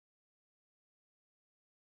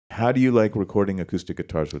How do you like recording acoustic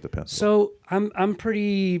guitars with a pencil? So I'm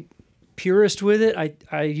pretty purist with it.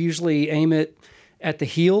 I usually aim it at the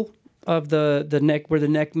heel of the neck, where the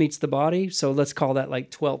neck meets the body. So let's call that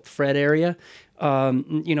like 12th fret area.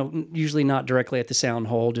 You know, usually not directly at the sound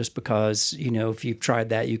hole, just because, you know, if you've tried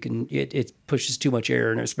that, it pushes too much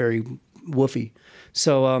air and it's very woofy.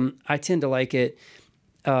 So I tend to like it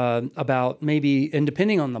about maybe, and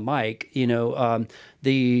depending on the mic, you know,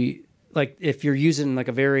 like if you're using like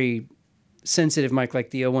a very sensitive mic like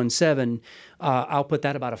the 017, I'll put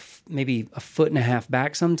that about maybe a foot and a half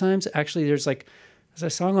back sometimes. Actually, there's a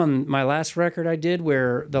song on my last record I did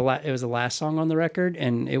where it was the last song on the record,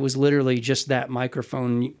 and it was literally just that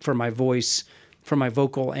microphone for my voice, for my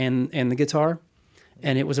vocal and the guitar,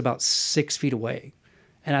 and it was about 6 feet away.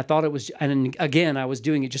 And I thought it was, and again, I was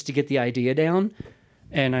doing it just to get the idea down,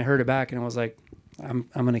 and I heard it back, and I was like, I'm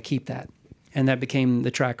going to keep that. And that became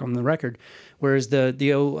the track on the record. Whereas the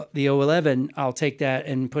 011, I'll take that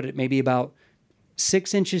and put it maybe about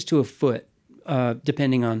 6 inches to a foot,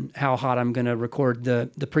 depending on how hot I'm going to record the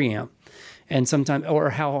preamp, and sometimes, or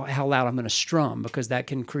how loud I'm going to strum, because that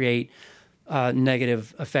can create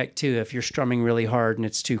negative effect too if you're strumming really hard and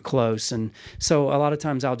it's too close. And so a lot of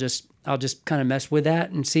times I'll just kind of mess with that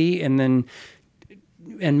and see, and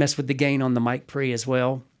mess with the gain on the mic pre as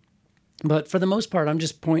well. But for the most part, I'm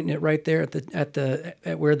just pointing it right there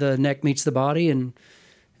at where the neck meets the body, and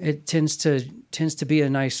it tends to be a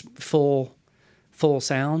nice full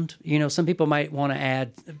sound. You know, some people might want to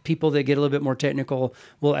add. People that get a little bit more technical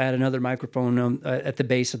will add another microphone at the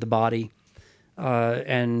base of the body,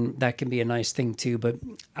 and that can be a nice thing too. But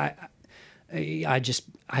I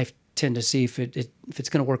tend to see if it's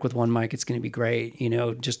going to work with one mic, it's going to be great. You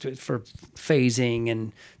know, just for phasing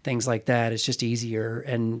and things like that, it's just easier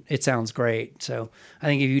and it sounds great. So I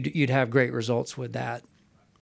think you'd have great results with that.